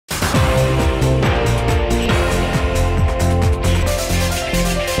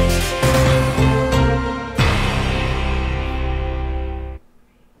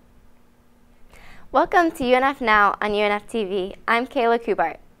Welcome to UNF Now on UNF TV. I'm Kayla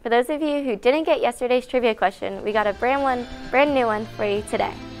Kubart. For those of you who didn't get yesterday's trivia question, we got a brand new one for you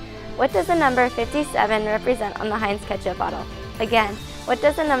today. What does the number 57 represent on the Heinz ketchup bottle? Again, what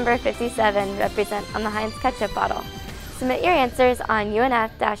does the number 57 represent on the Heinz ketchup bottle? Submit your answers on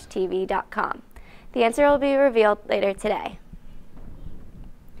unf-tv.com. The answer will be revealed later today.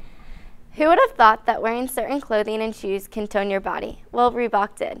 Who would have thought that wearing certain clothing and shoes can tone your body? Well,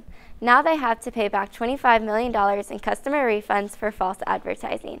 Reebok did. Now they have to pay back $25 million in customer refunds for false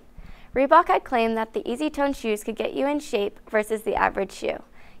advertising. Reebok had claimed that the Easy Tone shoes could get you in shape versus the average shoe,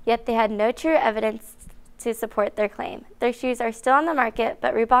 yet they had no true evidence to support their claim. Their shoes are still on the market,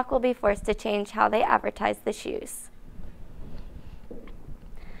 but Reebok will be forced to change how they advertise the shoes.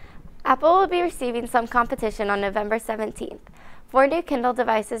 Apple will be receiving some competition on November 17th. 4 new Kindle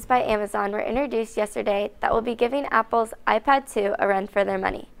devices by Amazon were introduced yesterday that will be giving Apple's iPad 2 a run for their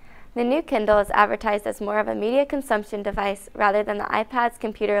money. The new Kindle is advertised as more of a media consumption device rather than the iPad's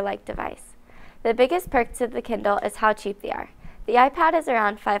computer-like device. The biggest perk to the Kindle is how cheap they are. The iPad is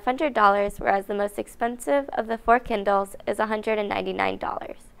around $500, whereas the most expensive of the 4 Kindles is $199.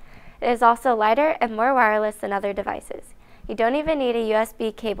 It is also lighter and more wireless than other devices. You don't even need a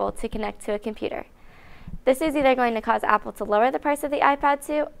USB cable to connect to a computer. This is either going to cause Apple to lower the price of the iPad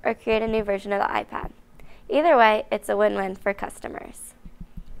 2 or create a new version of the iPad. Either way, it's a win-win for customers.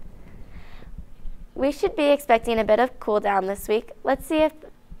 We should be expecting a bit of cool down this week. Let's see if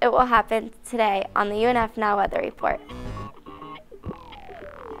it will happen today on the UNF Now Weather Report.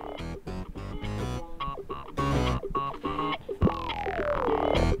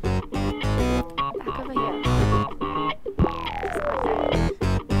 Back over here.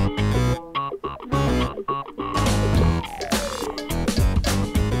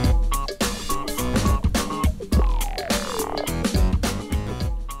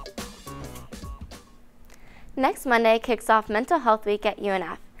 Next Monday kicks off Mental Health Week at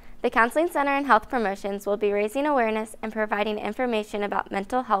UNF. The Counseling Center and Health Promotions will be raising awareness and providing information about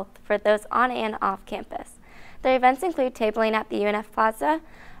mental health for those on and off campus. Their events include tabling at the UNF Plaza,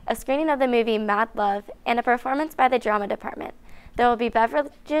 a screening of the movie Mad Love, and a performance by the drama department. There will be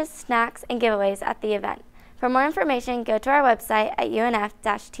beverages, snacks, and giveaways at the event. For more information, go to our website at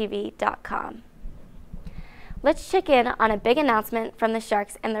unf-tv.com. Let's check in on a big announcement from the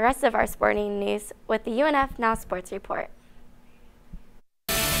Sharks and the rest of our sporting news with the UNF Now Sports Report.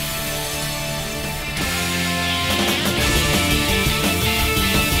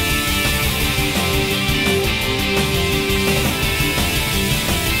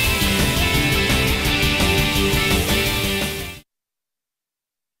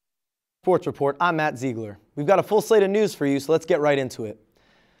 Sports Report, I'm Matt Ziegler. We've got a full slate of news for you, so let's get right into it.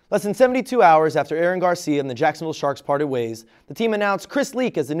 Less than 72 hours after Aaron Garcia and the Jacksonville Sharks parted ways, the team announced Chris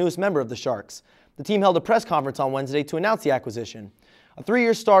Leak as the newest member of the Sharks. The team held a press conference on Wednesday to announce the acquisition. A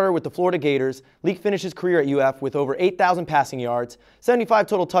 3-year starter with the Florida Gators, Leak finished his career at UF with over 8,000 passing yards, 75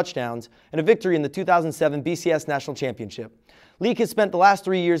 total touchdowns, and a victory in the 2007 BCS National Championship. Leak has spent the last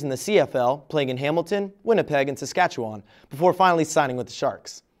 3 years in the CFL, playing in Hamilton, Winnipeg, and Saskatchewan, before finally signing with the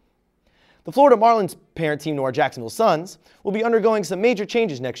Sharks. The Florida Marlins parent team to our Jacksonville Suns will be undergoing some major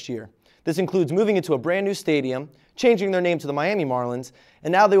changes next year. This includes moving into a brand new stadium, changing their name to the Miami Marlins,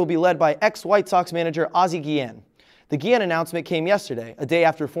 and now they will be led by ex-White Sox manager Ozzie Guillen. The Guillen announcement came yesterday, a day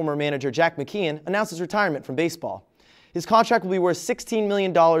after former manager Jack McKeon announced his retirement from baseball. His contract will be worth $16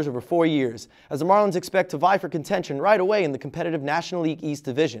 million over 4 years, as the Marlins expect to vie for contention right away in the competitive National League East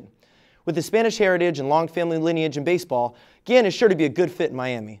division. With his Spanish heritage and long family lineage in baseball, Guillen is sure to be a good fit in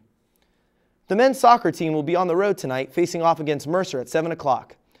Miami. The men's soccer team will be on the road tonight, facing off against Mercer at 7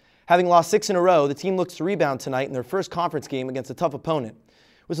 o'clock. Having lost 6 in a row, the team looks to rebound tonight in their first conference game against a tough opponent.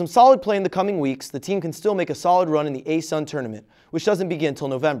 With some solid play in the coming weeks, the team can still make a solid run in the A-Sun tournament, which doesn't begin until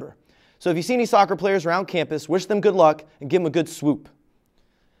November. So if you see any soccer players around campus, wish them good luck and give them a good swoop.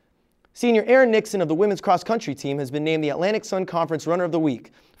 Senior Aaron Nixon of the women's cross-country team has been named the Atlantic Sun Conference Runner of the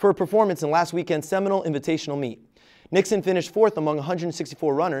Week for her performance in last weekend's seminal invitational meet. Nixon finished 4th among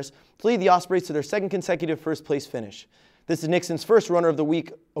 164 runners to lead the Ospreys to their second consecutive first-place finish. This is Nixon's first Runner of the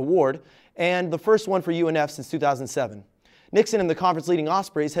Week award and the first one for UNF since 2007. Nixon and the conference-leading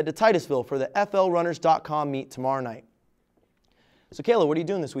Ospreys head to Titusville for the FLRunners.com meet tomorrow night. So, Kayla, what are you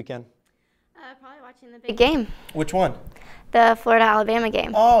doing this weekend? Probably watching the big game. Which one? The Florida-Alabama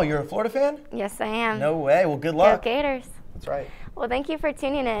game. Oh, you're a Florida fan? Yes, I am. No way. Well, good luck. Go Gators. That's right. Well, thank you for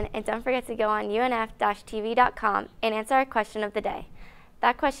tuning in, and don't forget to go on unf-tv.com and answer our question of the day.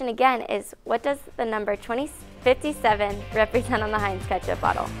 That question again is, what does the number 57 represent on the Heinz ketchup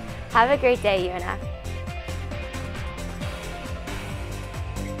bottle? Have a great day, UNF.